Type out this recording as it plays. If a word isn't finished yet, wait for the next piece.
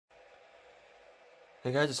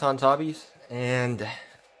Hey guys, it's Hans Hobbies, and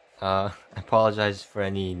I apologize for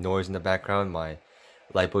any noise in the background. My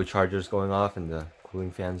LiPo charger is going off and the cooling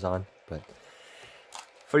fan's on. But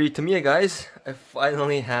for you Tamiya guys, I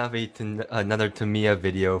finally have another Tamiya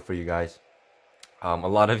video for you guys. A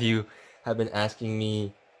lot of you have been asking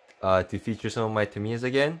me to feature some of my Tamiyas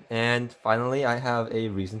again, and finally I have a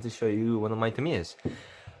reason to show you one of my Tamiyas.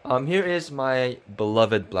 Here is my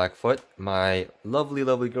beloved Blackfoot. My lovely,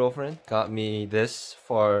 lovely girlfriend got me this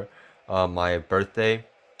for my birthday.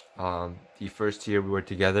 The first year we were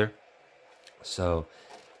together. So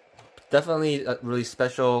definitely a really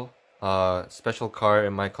special, special car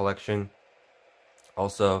in my collection.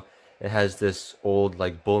 Also, it has this old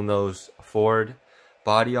like bullnose Ford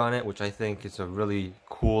body on it, which I think is a really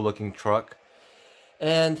cool looking truck.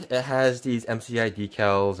 And it has these MCI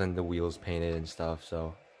decals and the wheels painted and stuff.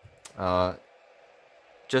 So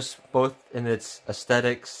just both in its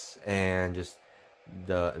aesthetics and just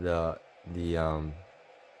the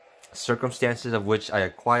circumstances of which I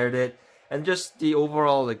acquired it, and just the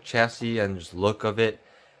overall like chassis and just look of it.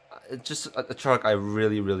 It's just a truck I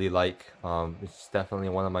really like. It's definitely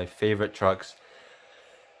one of my favorite trucks,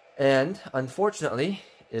 and unfortunately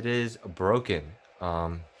it is broken.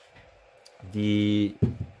 If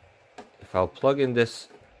I'll plug in this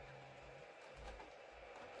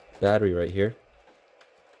battery right here,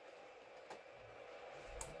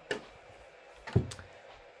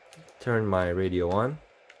 turn my radio on,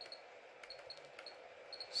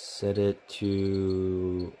 set it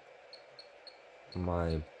to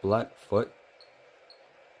my Blackfoot.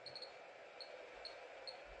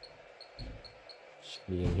 Should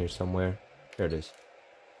be in here somewhere. There it is.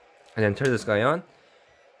 And then turn this guy on.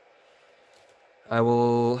 I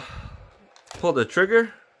will pull the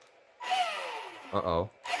trigger.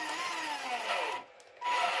 Uh-oh.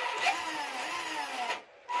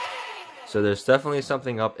 So there's definitely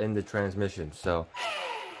something up in the transmission. So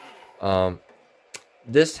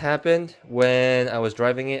this happened when I was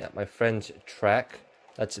driving it at my friend's track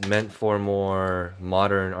that's meant for more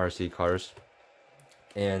modern RC cars.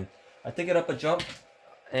 And I took it up a jump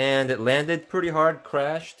and it landed pretty hard,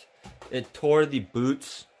 crashed. It tore the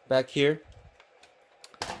boots back here.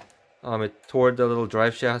 It tore the little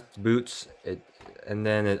drive shaft boots. And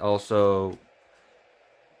then it also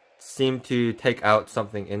seemed to take out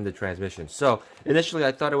something in the transmission. So initially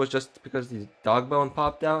I thought it was just because the dog bone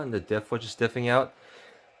popped out and the diff was just diffing out.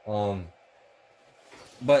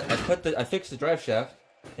 But I fixed the drive shaft,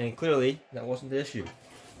 and clearly that wasn't the issue,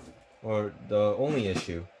 or the only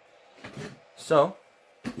issue. So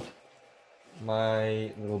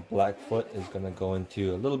my little Blackfoot is gonna go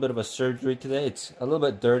into a little bit of a surgery today. It's a little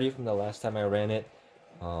bit dirty from the last time I ran it.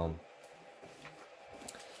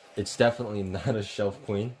 It's definitely not a shelf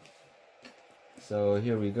queen. So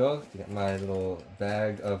here we go. Get my little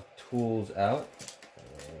bag of tools out.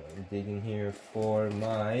 I'm digging here for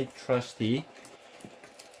my trusty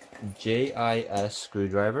JIS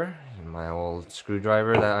screwdriver, my old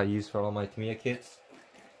screwdriver that I use for all my Tamiya kits.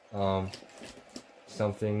 That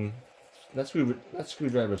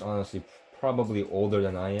screwdriver is honestly probably older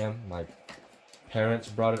than I am. My parents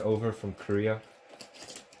brought it over from Korea,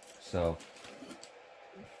 so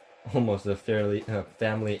almost a family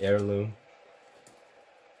heirloom.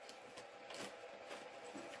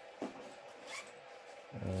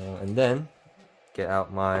 And then get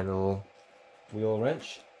out my little wheel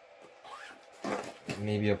wrench,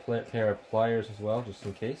 maybe a pair of pliers as well, just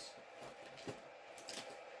in case.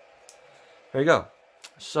 There you go.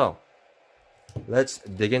 So let's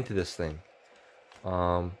dig into this thing.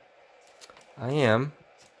 I am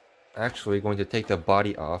actually going to take the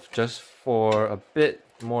body off just for a bit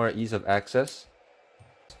more ease of access.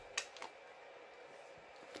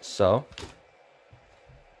 So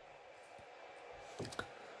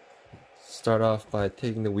start off by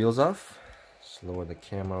taking the wheels off. Just lower the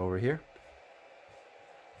camera over here.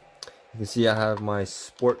 You can see I have my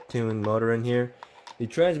Sport Tune motor in here. The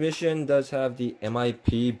transmission does have the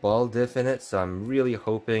MIP ball diff in it, so I'm really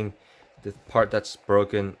hoping the part that's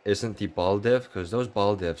broken isn't the ball diff, because those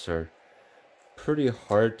ball diffs are pretty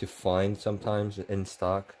hard to find sometimes in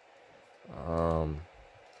stock.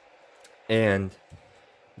 And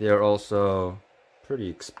they're also pretty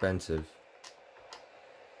expensive.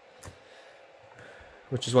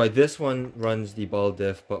 Which is why this one runs the ball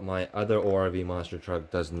diff, but my other ORV monster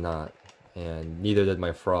truck does not. And neither did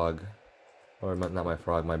my Frog. Or not my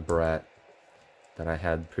Frog, my Brat that I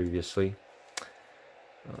had previously.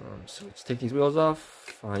 So let's take these wheels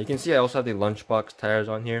off. You can see I also have the lunchbox tires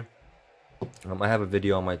on here. I have a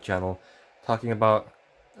video on my channel talking about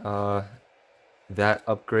that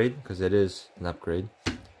upgrade, because it is an upgrade.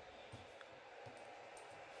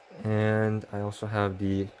 And I also have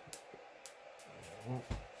the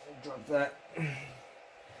drop that.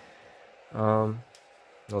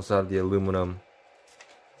 Also have the aluminum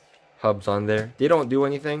hubs on there. They don't do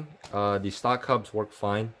anything. The stock hubs work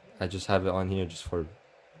fine. I just have it on here just for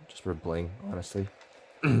bling, honestly.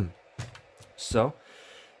 So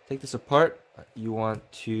take this apart. You want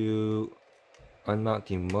to unmount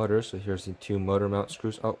the motor. So here's the 2 motor mount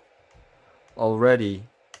screws. Oh, already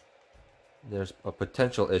there's a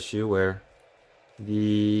potential issue where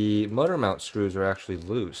the motor mount screws are actually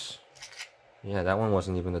loose. Yeah, that one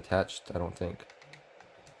wasn't even attached, I don't think.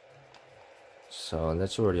 So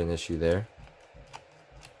that's already an issue there.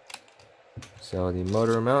 So the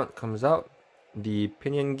motor mount comes out. The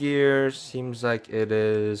pinion gear seems like it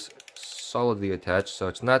is solidly attached, so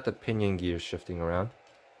it's not the pinion gear shifting around.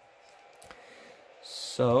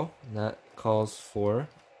 So that calls for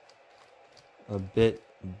a bit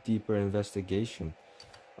deeper investigation.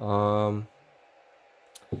 Doesn't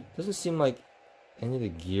seem like any of the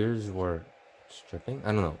gears were stripping.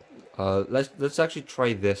 I don't know. Let's actually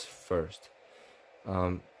try this first.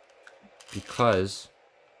 Because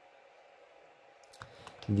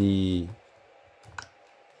the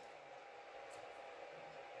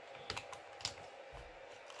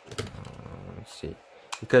let's see,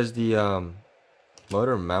 because the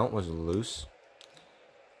motor mount was loose.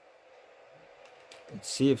 Let's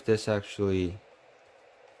see if this actually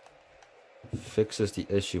fixes the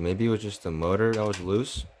issue. Maybe it was just the motor that was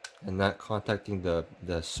loose and not contacting the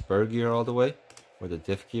spur gear all the way, or the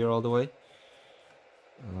diff gear all the way.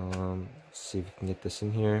 Let's see if we can get this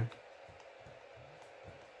in here.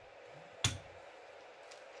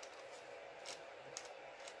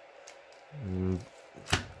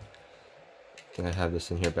 Can I have this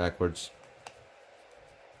in here backwards?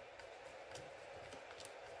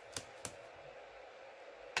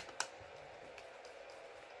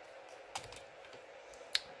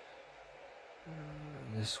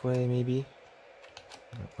 This way, maybe?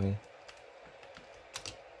 That way.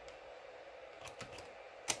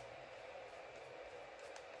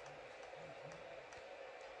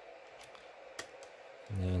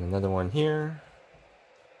 And another one here.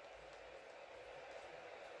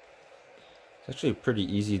 It's actually pretty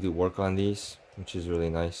easy to work on these, which is really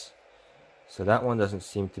nice. So that one doesn't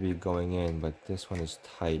seem to be going in, but this one is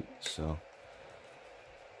tight, so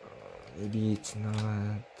maybe it's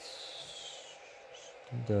not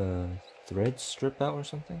the thread strip out or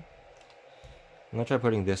something. I'm gonna try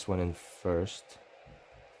putting this one in first.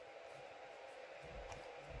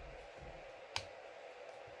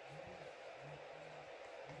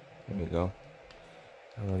 There we go.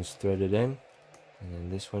 That one's threaded in, and then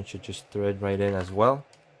this one should just thread right in as well.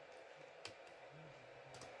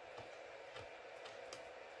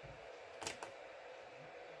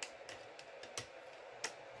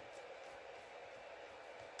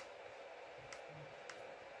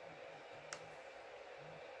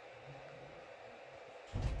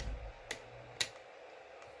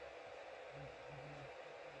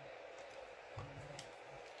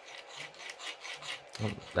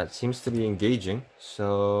 That seems to be engaging,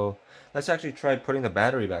 so let's actually try putting the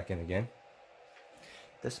battery back in again.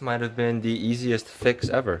 This might have been the easiest fix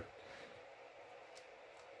ever.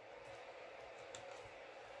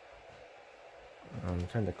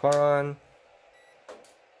 Turn the car on,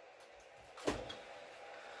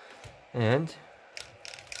 and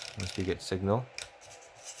once we get signal,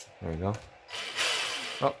 there we go.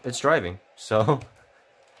 Oh, it's driving, so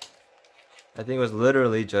I think it was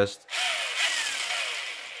literally just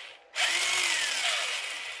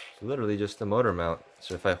the motor mount.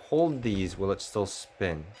 So if I hold these, will it still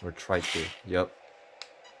spin? Or try to? Yep.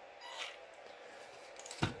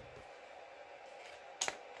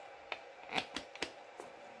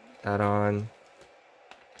 That on.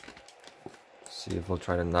 See if we'll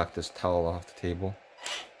try to knock this towel off the table.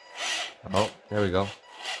 Oh, there we go.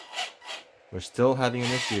 We're still having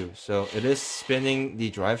an issue. So it is spinning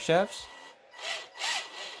the drive shafts,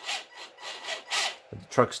 but the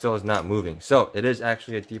truck still is not moving. So it is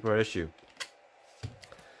actually a deeper issue.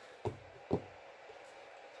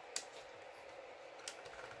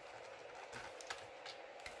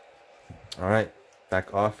 Alright,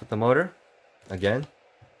 back off with the motor again.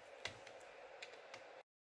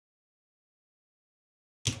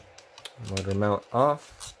 Motor mount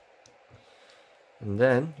off. And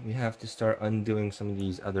then we have to start undoing some of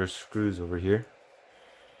these other screws over here.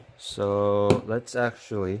 So let's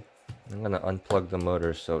actually, I'm gonna unplug the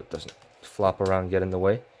motor so it doesn't flop around and get in the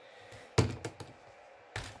way.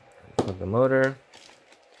 Unplug the motor,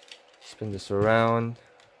 spin this around,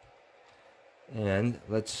 and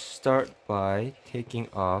let's start by taking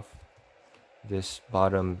off this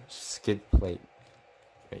bottom skid plate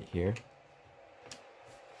right here.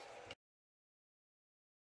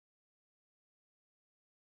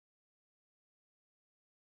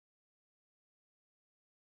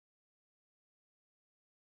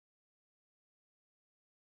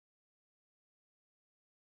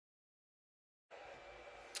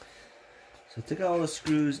 So I took out all the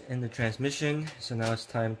screws in the transmission, so now it's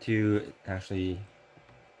time to actually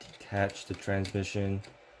detach the transmission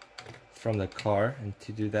from the car. And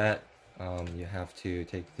to do that, you have to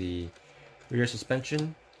take the rear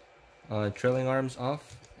suspension trailing arms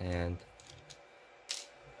off, and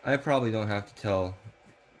I probably don't have to tell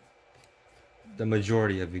the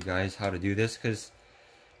majority of you guys how to do this, because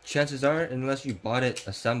chances are, unless you bought it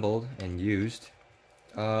assembled and used,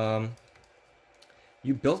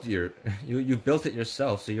 you built you built it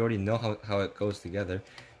yourself, so you already know how it goes together.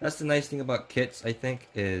 That's the nice thing about kits, I think,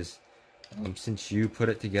 is since you put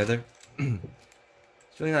it together,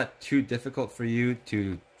 it's really not too difficult for you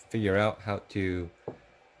to figure out how to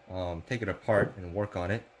take it apart and work on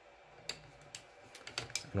it.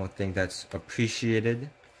 I don't think that's appreciated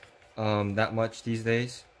that much these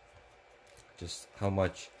days. Just how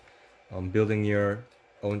much building your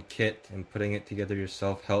own kit and putting it together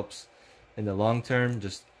yourself helps in the long term,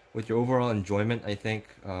 just with your overall enjoyment, I think,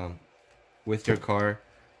 with your car,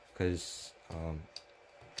 because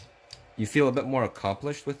you feel a bit more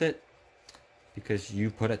accomplished with it because you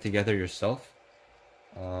put it together yourself.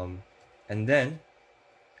 And then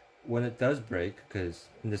when it does break, because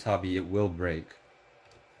in this hobby it will break,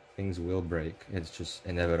 things will break, it's just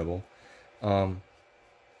inevitable,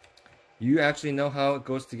 you actually know how it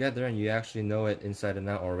goes together, and you actually know it inside and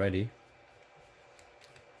out already.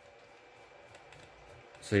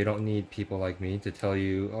 So you don't need people like me to tell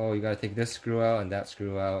you, oh, you gotta take this screw out and that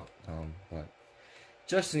screw out. But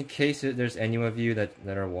just in case there's any of you that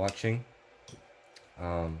are watching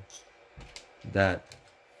that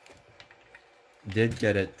did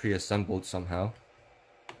get it pre-assembled somehow,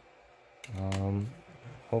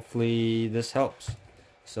 hopefully this helps.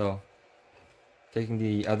 So taking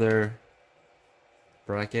the other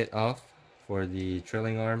bracket off for the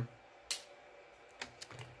trailing arm.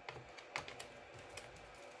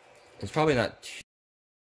 It's probably not too...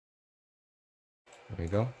 There we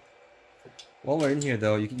go. While we're in here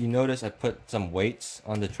though, you notice I put some weights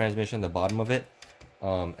on the transmission, the bottom of it.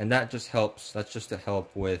 And that just helps, that's just to help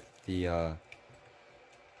with the,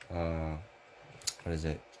 what is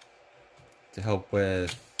it? To help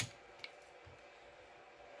with...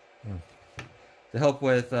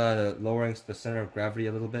 lowering the center of gravity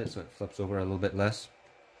a little bit, so it flips over a little bit less.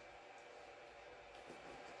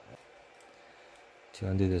 To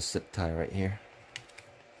undo this zip tie right here.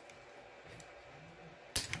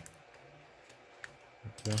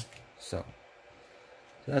 Okay. So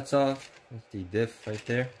that's off. That's the diff right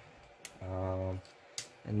there.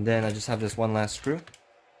 And then I just have this one last screw.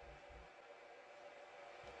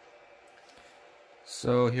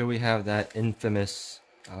 So here we have that infamous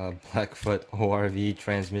Blackfoot ORV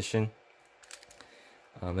transmission.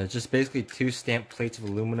 It's just basically two stamped plates of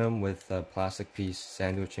aluminum with a plastic piece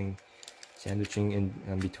sandwiching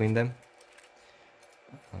in between them.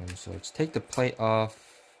 So let's take the plate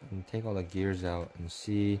off and take all the gears out and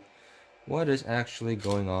see what is actually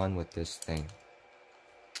going on with this thing.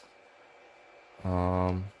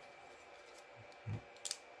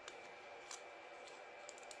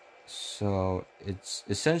 So it's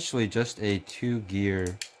essentially just a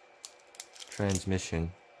 2-gear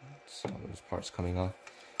transmission. So there's parts coming off.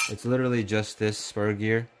 It's literally just this spur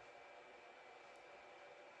gear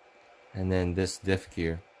and then this diff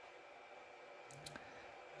gear.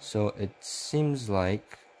 So it seems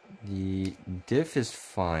like the diff is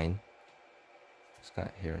fine. It's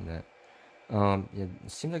got here and that. Yeah,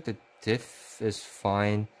 it seems like the diff is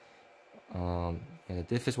fine. Yeah, the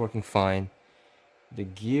diff is working fine. The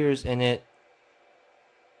gears in it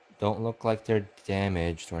don't look like they're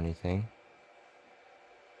damaged or anything.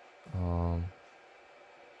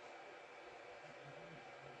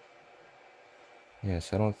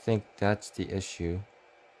 Yes, I don't think that's the issue.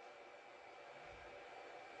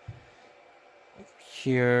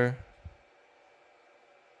 Here,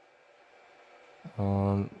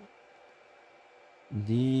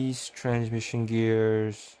 these transmission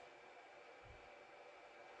gears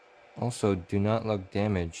also do not look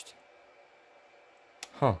damaged.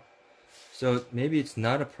 Huh. So maybe it's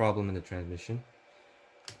not a problem in the transmission.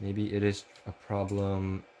 Maybe it is a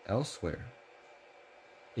problem elsewhere.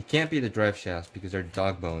 It can't be the drive shafts because they're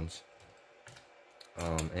dog bones.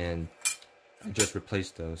 And I just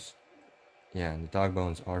replaced those. Yeah, and the dog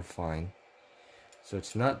bones are fine. So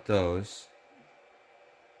it's not those.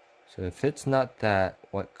 So if it's not that,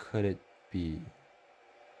 what could it be?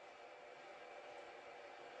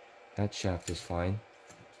 That shaft is fine.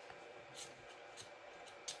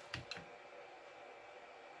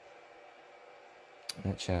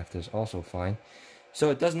 That shaft is also fine. So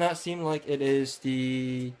it does not seem like it is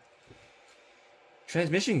the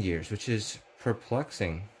transmission gears, which is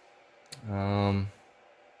perplexing. I'm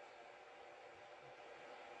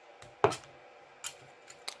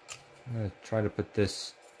gonna try to put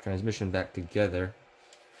this transmission back together.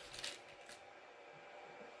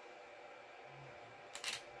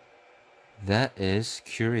 That is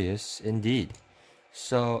curious indeed.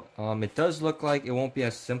 So it does look like it won't be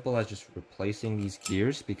as simple as just replacing these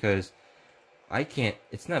gears, because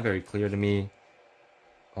it's not very clear to me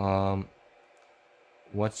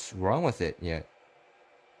what's wrong with it yet.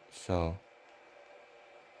 So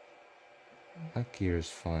that gear is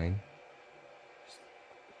fine.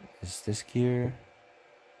 Is this gear?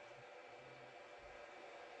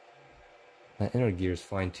 That inner gear is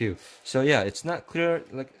fine too. So yeah, it's not clear,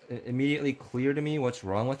 like immediately clear to me what's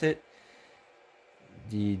wrong with it.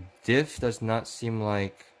 The diff does not seem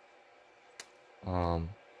like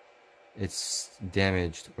it's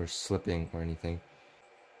damaged or slipping or anything.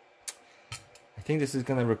 I think this is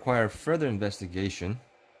going to require further investigation.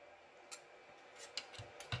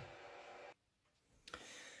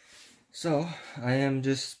 So I am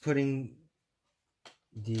just putting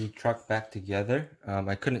the truck back together.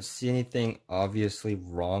 I couldn't see anything obviously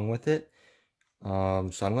wrong with it. So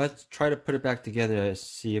I'm going to try to put it back together to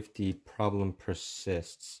see if the problem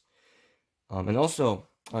persists. And also,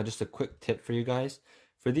 just a quick tip for you guys.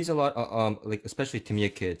 For these, a lot, like especially Tamiya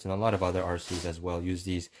kids and a lot of other RCs as well, use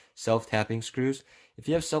these self-tapping screws. If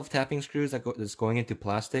you have self-tapping screws that's going into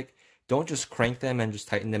plastic, don't just crank them and just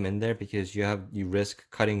tighten them in there, because you risk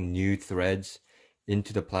cutting new threads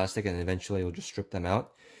into the plastic and eventually it'll just strip them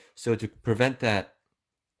out. So to prevent that,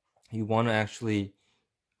 you want to actually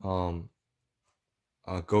go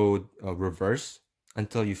reverse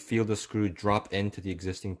until you feel the screw drop into the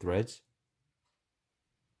existing threads.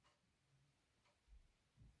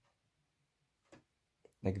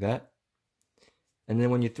 Like that. And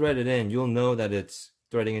then when you thread it in, you'll know that it's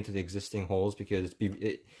threading into the existing holes, because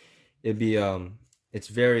it's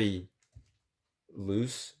very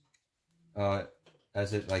loose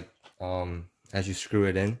as you screw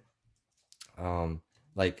it in.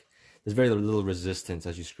 Like there's very little resistance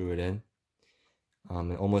as you screw it in.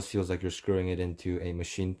 It almost feels like you're screwing it into a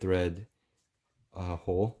machine thread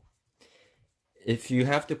hole. If you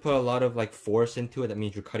have to put a lot of like force into it, that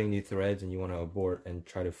means you're cutting new threads and you want to abort and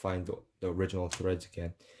try to find the original threads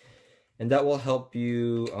again. And that will help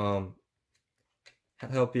you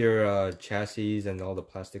help your chassis and all the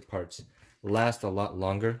plastic parts last a lot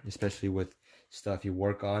longer, especially with stuff you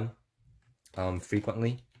work on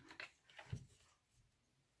frequently.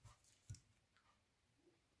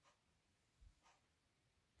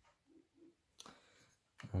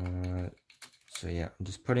 So yeah, I'm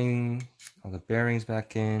just putting all the bearings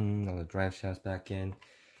back in, all the drive shafts back in.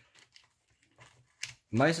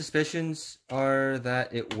 My suspicions are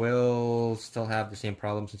that it will still have the same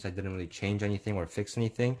problem, since I didn't really change anything or fix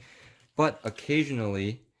anything. But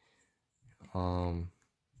occasionally, when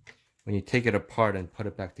you take it apart and put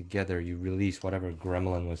it back together, you release whatever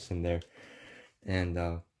gremlin was in there, and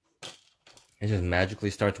it just magically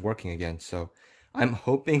starts working again. So I'm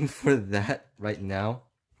hoping for that right now.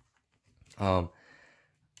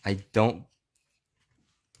 I don't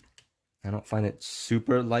find it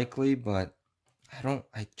super likely, but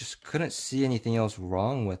I just couldn't see anything else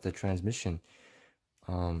wrong with the transmission.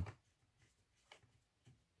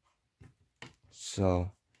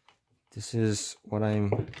 So this is what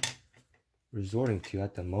I'm resorting to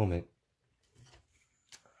at the moment.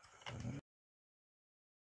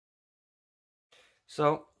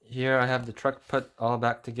 So here I have the truck put all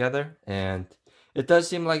back together, and it does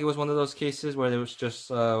seem like it was one of those cases where there was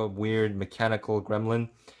just a weird mechanical gremlin.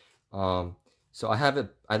 So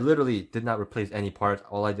I literally did not replace any parts.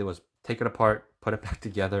 All I did was take it apart, put it back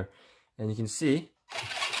together, and you can see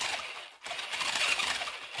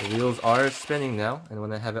the wheels are spinning now. And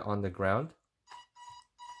when I have it on the ground,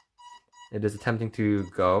 it is attempting to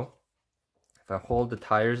go. If I hold the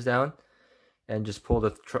tires down and just pull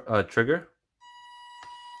the trigger,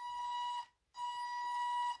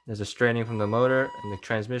 there's a straining from the motor and the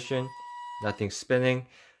transmission. Nothing's spinning.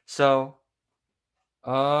 So,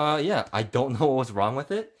 yeah, I don't know what was wrong with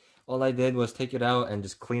it. All I did was take it out and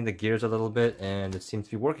just clean the gears a little bit, and it seems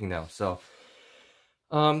to be working now. So,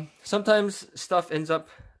 sometimes stuff ends up,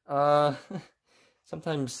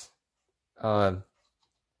 sometimes, there's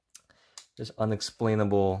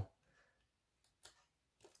unexplainable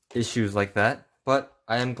issues like that. But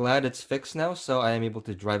I am glad it's fixed now, so I am able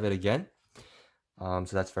to drive it again. So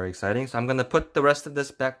that's very exciting. So I'm gonna put the rest of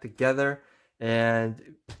this back together,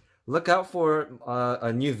 and look out for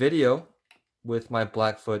a new video with my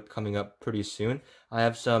Blackfoot coming up pretty soon. I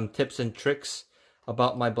have some tips and tricks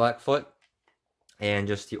about my Blackfoot and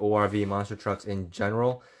just the ORV monster trucks in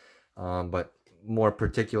general, but more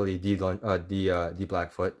particularly the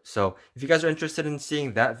Blackfoot. So if you guys are interested in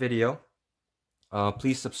seeing that video,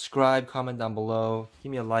 please subscribe, comment down below,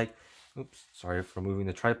 give me a like. Oops, sorry for moving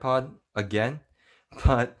the tripod again,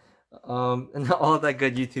 but and all of that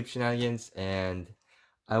good YouTube shenanigans, and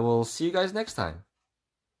I will see you guys next time.